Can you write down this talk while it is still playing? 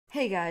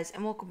Hey guys,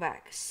 and welcome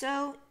back.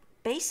 So,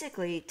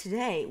 basically,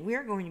 today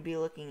we're going to be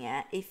looking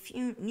at a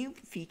few new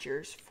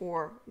features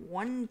for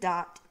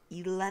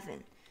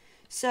 1.11.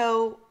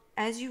 So,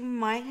 as you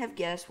might have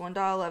guessed,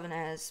 1.11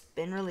 has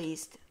been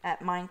released at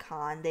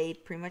Minecon. They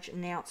pretty much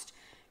announced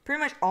pretty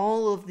much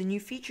all of the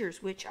new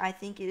features, which I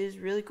think is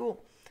really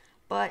cool.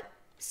 But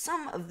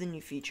some of the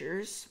new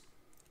features,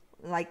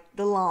 like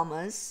the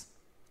llamas,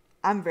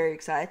 I'm very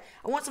excited.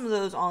 I want some of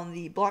those on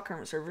the block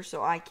hermit server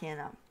so I can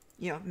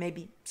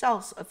maybe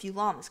sell a few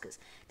llamas because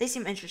they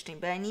seem interesting,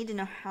 but I need to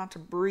know how to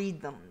breed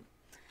them.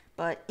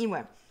 But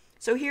anyway,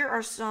 so here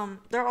are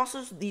there are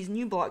also these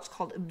new blocks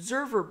called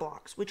observer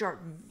blocks, which are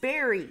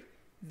very,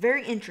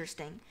 very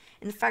interesting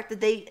in the fact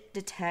that they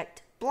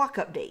detect block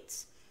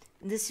updates.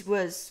 This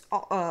was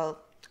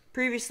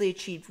previously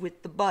achieved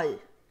with the bud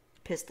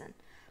piston.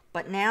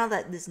 But now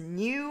that this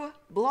new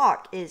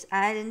block is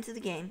added into the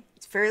game,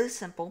 it's fairly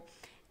simple.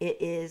 It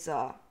is,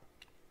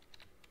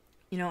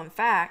 in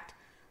fact,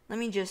 let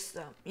me just,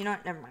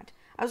 never mind.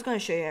 I was going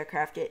to show you how to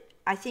craft it.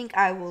 I think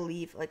I will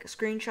leave like a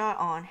screenshot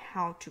on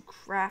how to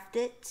craft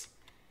it,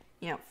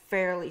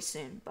 fairly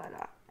soon,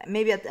 but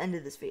maybe at the end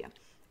of this video.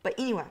 But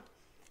anyway,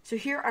 so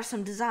here are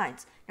some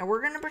designs. Now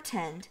we're going to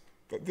pretend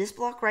that this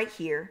block right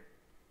here,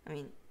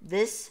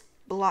 this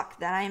block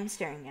that I am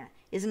staring at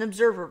is an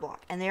observer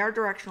block, and they are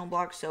directional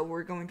blocks, so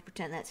we're going to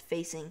pretend that's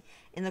facing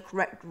in the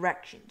correct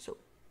direction. So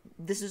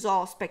this is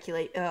all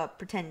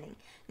pretending.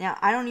 Now,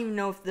 I don't even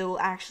know if they will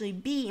actually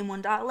be in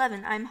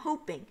 1.11. I'm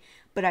hoping,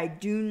 but I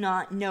do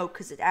not know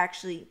because it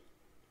actually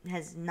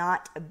has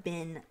not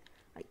been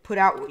put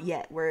out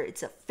yet, where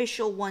it's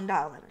official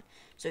 1.11.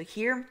 So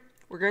here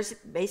we're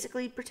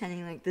basically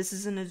pretending like this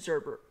is an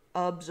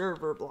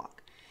observer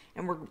block,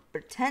 and we're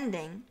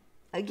pretending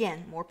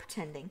again, more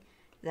pretending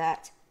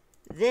that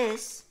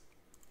this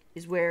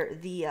is where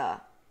the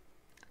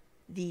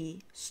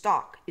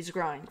stalk is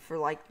growing for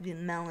the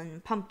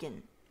melon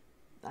pumpkin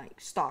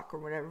stalk or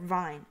whatever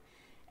vine,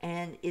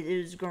 and it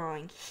is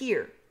growing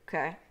here.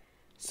 Okay,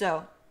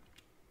 so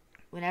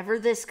whenever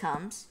this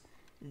comes,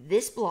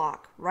 this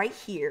block right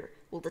here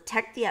will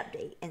detect the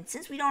update, and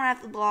since we don't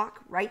have the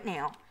block right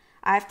now,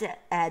 I have to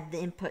add the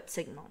input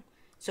signal.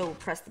 So we'll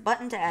press the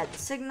button to add the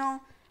signal.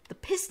 The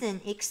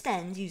piston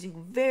extends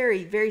using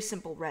very, very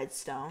simple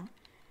redstone.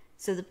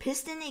 So the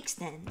piston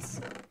extends.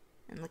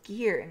 And looky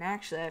here, and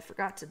actually I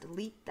forgot to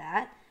delete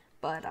that,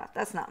 but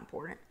that's not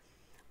important.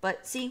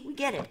 But see, we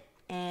get it.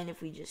 And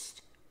if we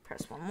just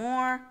press one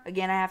more,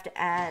 again I have to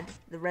add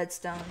the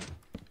redstone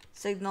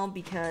signal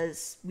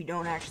because we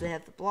don't actually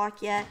have the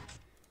block yet.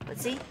 But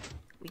see,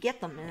 we get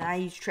them, and I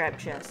use trap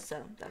chests,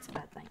 so that's a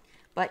bad thing.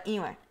 But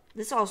anyway,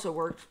 this also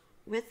works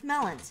with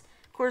melons.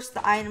 Of course,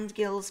 the items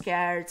get a little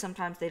scattered,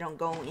 sometimes they don't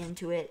go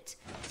into it,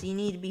 so you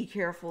need to be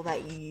careful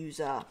that you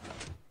use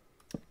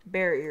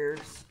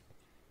barriers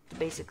to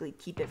basically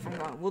keep it from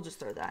going. We'll just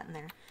throw that in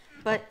there.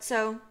 But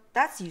so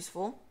that's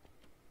useful.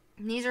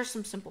 And these are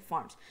some simple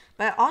farms.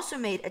 But I also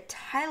made a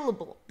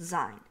tileable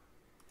design.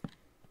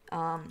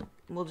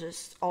 We'll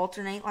just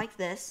alternate like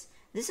this.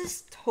 This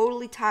is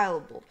totally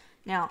tileable.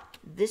 Now,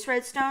 this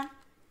redstone,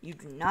 you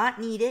do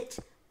not need it,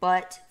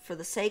 but for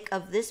the sake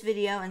of this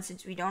video, and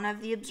since we don't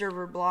have the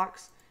observer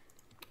blocks,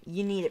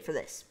 you need it for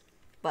this.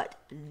 But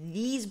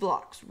these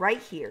blocks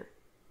right here,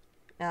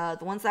 the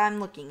ones that I'm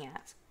looking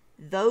at,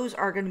 those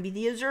are going to be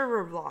the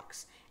observer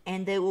blocks,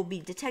 and they will be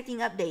detecting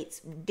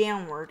updates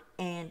downward,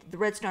 and the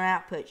redstone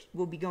output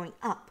will be going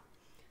up.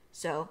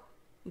 So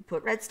we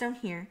put redstone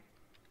here,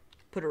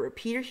 put a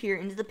repeater here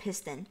into the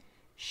piston,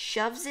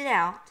 shoves it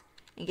out,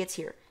 and gets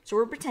here. So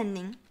we're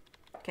pretending,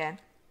 okay,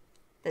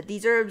 that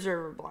these are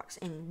observer blocks,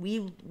 and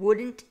we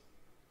wouldn't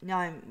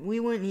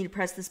need to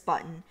press this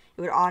button.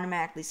 It would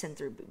automatically send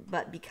through.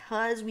 But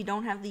because we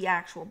don't have the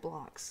actual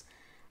blocks,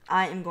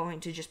 I am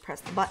going to just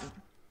press the button.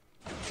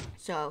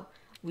 So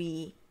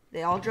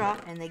they all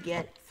drop and they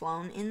get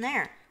flown in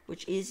there,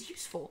 which is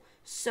useful.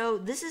 So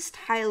this is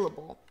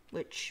tileable,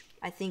 which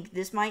I think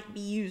this might be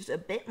used a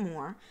bit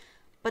more.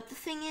 But the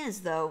thing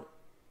is, though,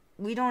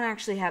 we don't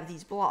actually have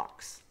these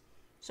blocks.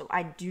 So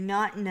I do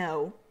not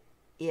know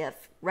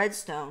if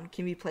redstone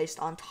can be placed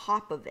on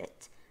top of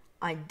it.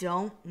 I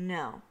don't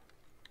know.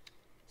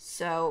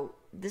 So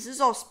this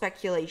is all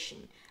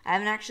speculation. I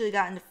haven't actually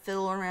gotten to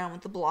fiddle around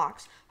with the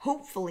blocks.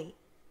 Hopefully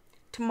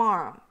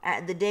tomorrow,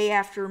 at the day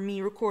after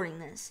me recording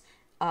this,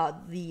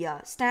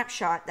 the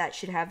snapshot that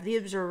should have the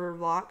observer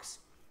blocks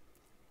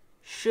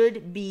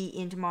should be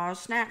in tomorrow's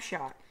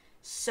snapshot.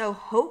 So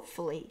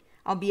hopefully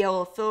I'll be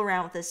able to fiddle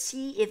around with this,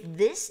 see if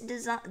these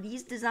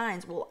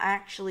designs will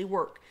actually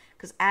work.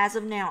 Because as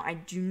of now, I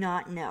do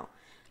not know.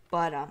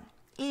 But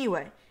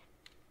anyway,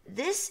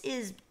 this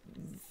is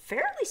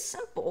fairly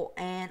simple,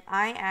 and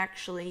I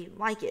actually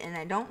like it. And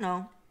I don't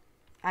know,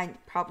 I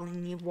probably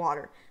need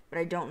water, but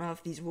I don't know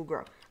if these will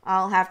grow.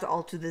 I'll have to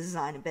alter the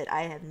design a bit.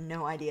 I have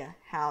no idea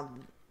how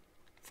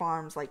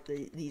farms like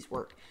these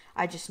work.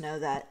 I just know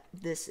that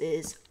this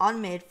is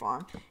automated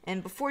farm,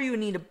 and before you would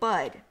need a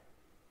bud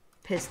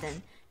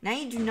piston, Now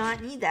you do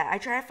not need that. I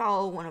try to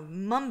follow one of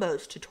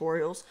Mumbo's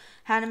tutorials,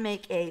 how to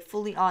make a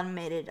fully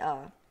automated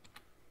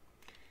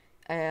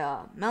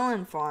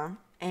melon farm,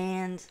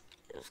 and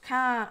it was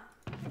kind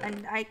of,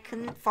 and I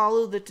couldn't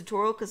follow the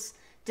tutorial because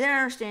didn't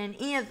understand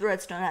any of the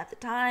redstone at the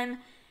time,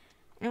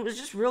 and it was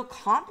just real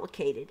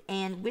complicated.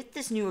 And with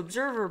this new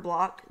observer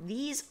block,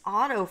 these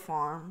auto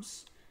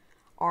farms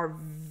are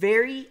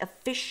very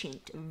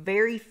efficient,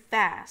 very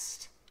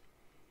fast,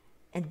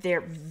 and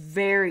they're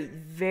very,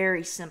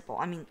 very simple.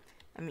 I mean,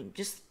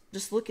 just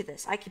look at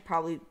this. I could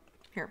probably,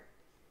 here,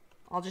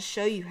 I'll just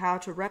show you how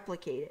to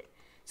replicate it.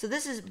 So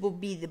this will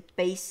be the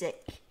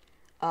basic,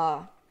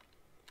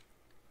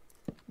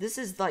 this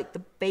is like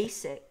the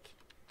basic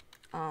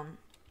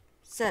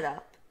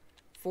setup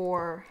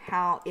for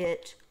how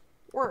it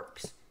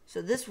works.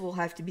 So this will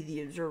have to be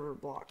the observer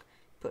block.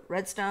 Put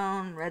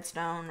redstone,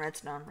 redstone,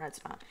 redstone,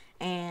 redstone.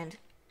 And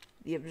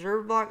the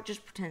observer block,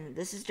 just pretend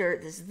this is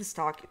dirt, this is the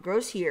stock, it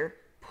grows here,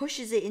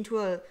 pushes it into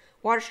a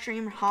water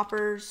stream,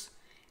 hoppers.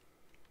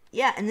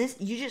 Yeah, and this,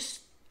 you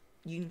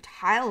can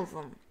tile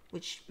them,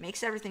 which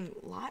makes everything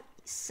a lot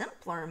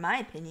simpler in my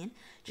opinion.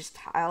 Just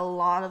tile a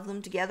lot of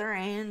them together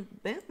and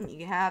boom,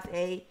 you have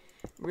a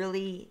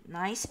really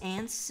nice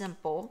and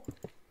simple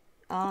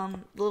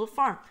little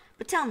farm.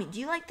 But tell me, do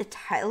you like the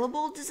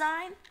tileable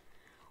design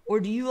or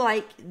do you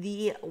like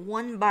the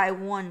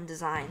 1x1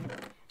 design?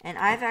 And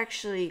I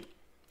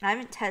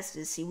haven't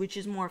tested to see which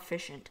is more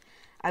efficient.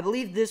 I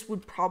believe this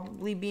would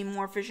probably be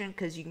more efficient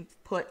because you can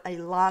put a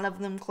lot of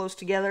them close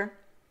together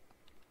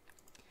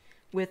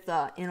with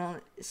in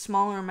a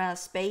smaller amount of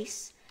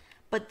space.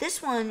 But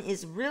this one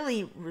is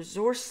really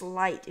resource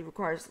light. It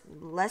requires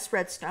less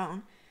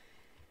redstone.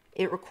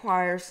 It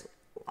requires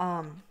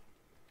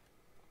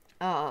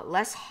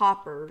less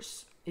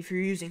hoppers if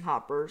you're using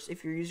hoppers.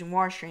 If you're using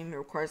water stream, it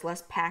requires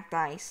less packed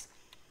ice.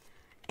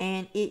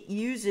 And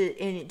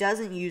it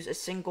doesn't use a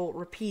single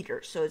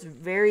repeater, so it's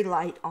very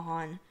light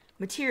on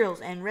materials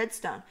and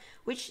redstone,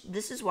 which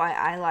this is why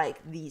I like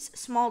these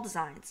small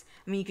designs.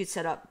 I mean, you could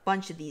set up a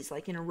bunch of these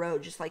like in a row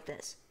just like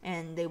this,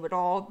 and they would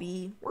all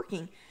be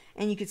working,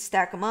 and you could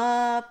stack them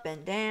up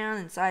and down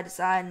and side to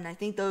side, and I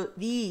think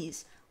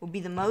these will be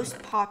the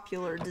most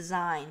popular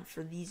design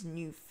for these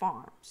new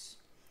farms.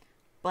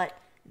 But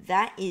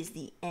that is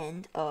the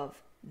end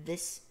of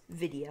this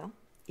video.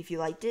 If you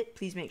liked it,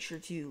 please make sure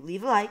to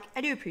leave a like.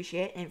 I do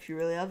appreciate it. And if you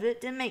really loved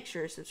it, then make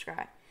sure to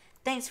subscribe.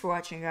 Thanks for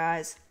watching,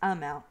 guys.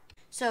 I'm out.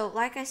 So,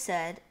 like I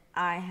said,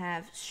 I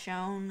have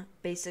shown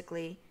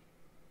basically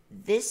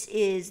this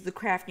is the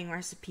crafting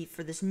recipe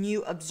for this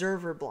new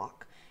observer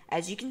block.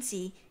 As you can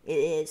see, it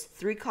is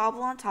 3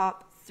 cobble on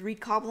top, 3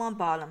 cobble on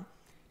bottom,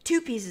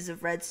 2 pieces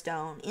of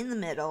redstone in the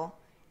middle,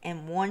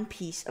 and 1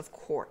 piece of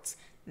quartz.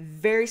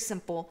 Very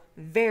simple,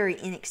 very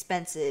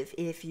inexpensive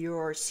if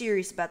you're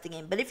serious about the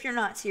game. But if you're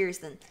not serious,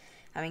 then,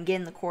 I mean,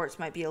 getting the quartz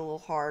might be a little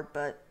hard.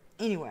 But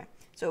anyway,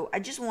 so I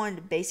just wanted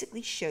to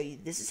basically show you.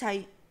 This is how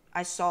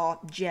I saw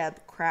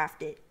Jeb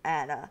craft it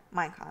at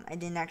Minecon. I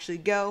didn't actually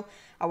go.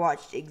 I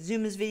watched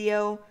Exuma's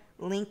video.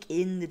 Link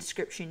in the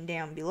description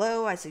down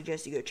below. I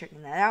suggest you go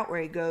checking that out,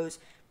 where he goes,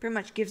 pretty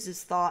much gives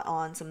his thought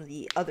on some of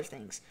the other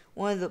things.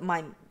 One of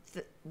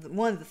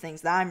the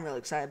things that I'm really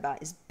excited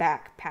about is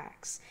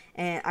backpacks.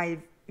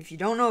 And if you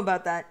don't know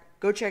about that,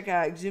 go check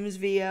out Exuma's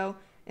video,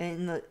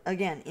 and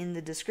again, in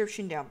the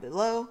description down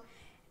below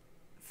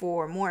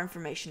for more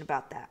information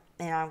about that.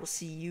 And I will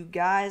see you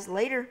guys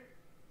later.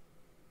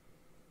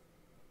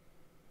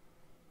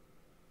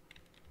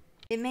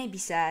 It may be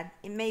sad,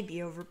 it may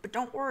be over, but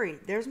don't worry,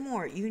 there's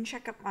more. You can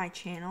check out my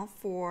channel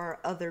for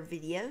other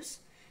videos.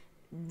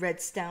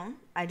 Redstone,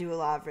 I do a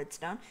lot of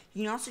redstone.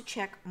 You can also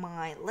check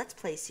my Let's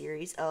Play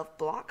series of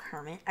Block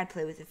Hermit. I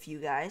play with a few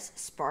guys.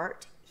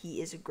 Spart,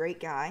 he is a great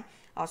guy.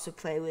 I also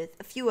play with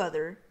a few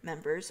other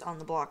members on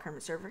the Block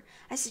Hermit server.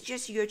 I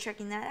suggest you go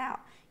checking that out.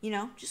 You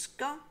know, just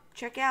go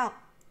check out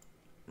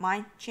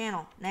my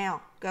channel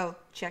now. Go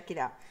check it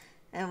out.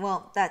 And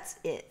well, that's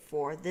it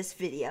for this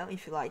video.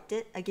 If you liked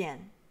it,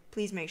 again,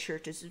 please make sure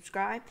to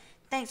subscribe.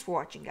 Thanks for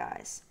watching,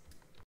 guys.